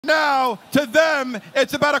Now, to them,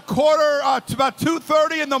 it's about about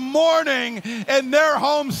 2:30 in the morning in their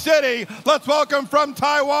home city. Let's welcome from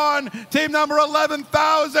Taiwan, team number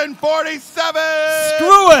 11,047.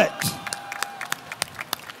 Screw it!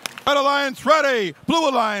 Red Alliance ready, Blue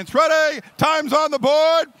Alliance ready. Time's on the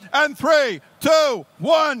board, and 3, 2,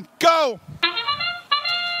 1, go.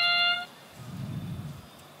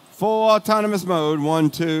 Full autonomous mode, 1,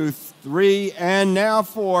 2, 3, and now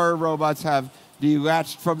 4 robots have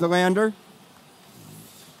delatched from the lander.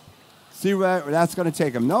 See where that's going to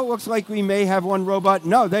take them. No, it looks like we may have one robot.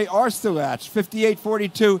 No, they are still latched.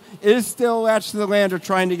 5842 is still latched to the lander,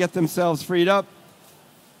 trying to get themselves freed up.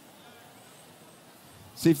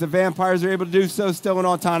 See if the vampires are able to do so. Still in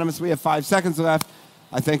autonomous. We have 5 seconds left.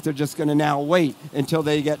 I think they're just going to now wait until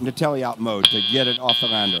they get into teleop mode to get it off the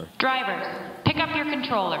lander. Drivers, pick up your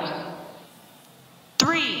controllers.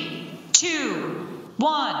 3, 2,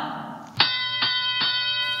 1.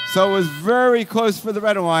 So it was very close for the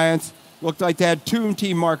Red Alliance. Looked like they had 2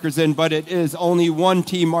 team markers in, but it is only 1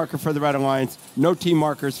 team marker for the Red Alliance. No team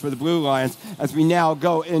markers for the Blue Alliance as we now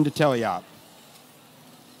go into teleop.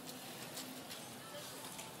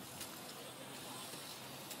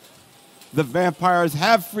 The vampires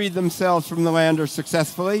have freed themselves from the lander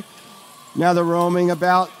successfully. Now they're roaming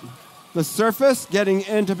about the surface, getting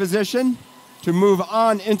into position to move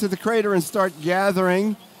on into the crater and start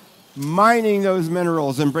gathering, mining those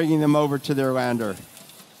minerals and bringing them over to their lander.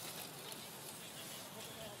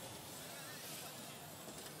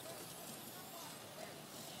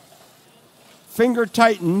 Finger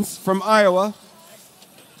Titans from Iowa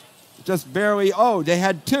just barely, they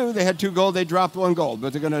had 2. They had 2 gold. They dropped 1 gold,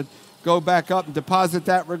 but they're going to go back up and deposit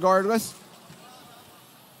that regardless.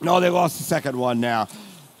 No, they lost the second one now.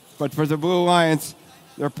 But for the Blue Alliance,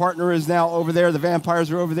 their partner is now over there. The vampires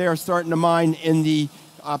are over there starting to mine in the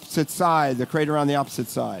opposite side, the crater on the opposite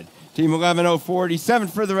side. Team 11047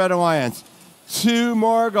 for the Red Alliance. 2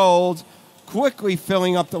 more gold, quickly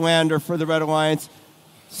filling up the lander for the Red Alliance.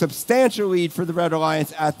 Substantial lead for the Red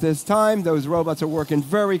Alliance at this time. Those robots are working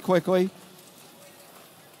very quickly.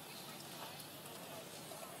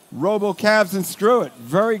 Robo-Cavs and screw it.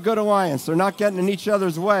 Very good alliance. They're not getting in each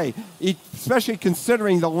other's way, especially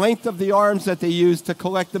considering the length of the arms that they use to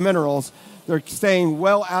collect the minerals. They're staying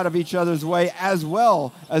well out of each other's way as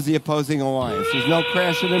well as the opposing alliance. There's no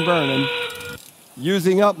crashing and burning.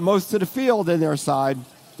 Using up most of the field in their side.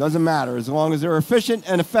 Doesn't matter as long as they're efficient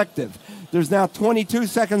and effective. There's now 22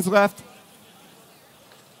 seconds left.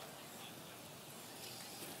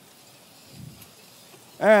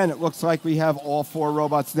 And it looks like we have all 4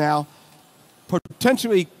 robots now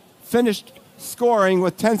potentially finished scoring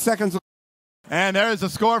with 10 seconds. And there's the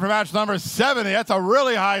score for match number 70. That's a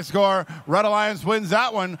really high score. Red Alliance wins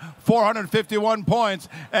that one, 451 points.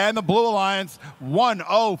 And the Blue Alliance,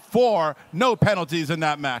 104. No penalties in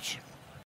that match.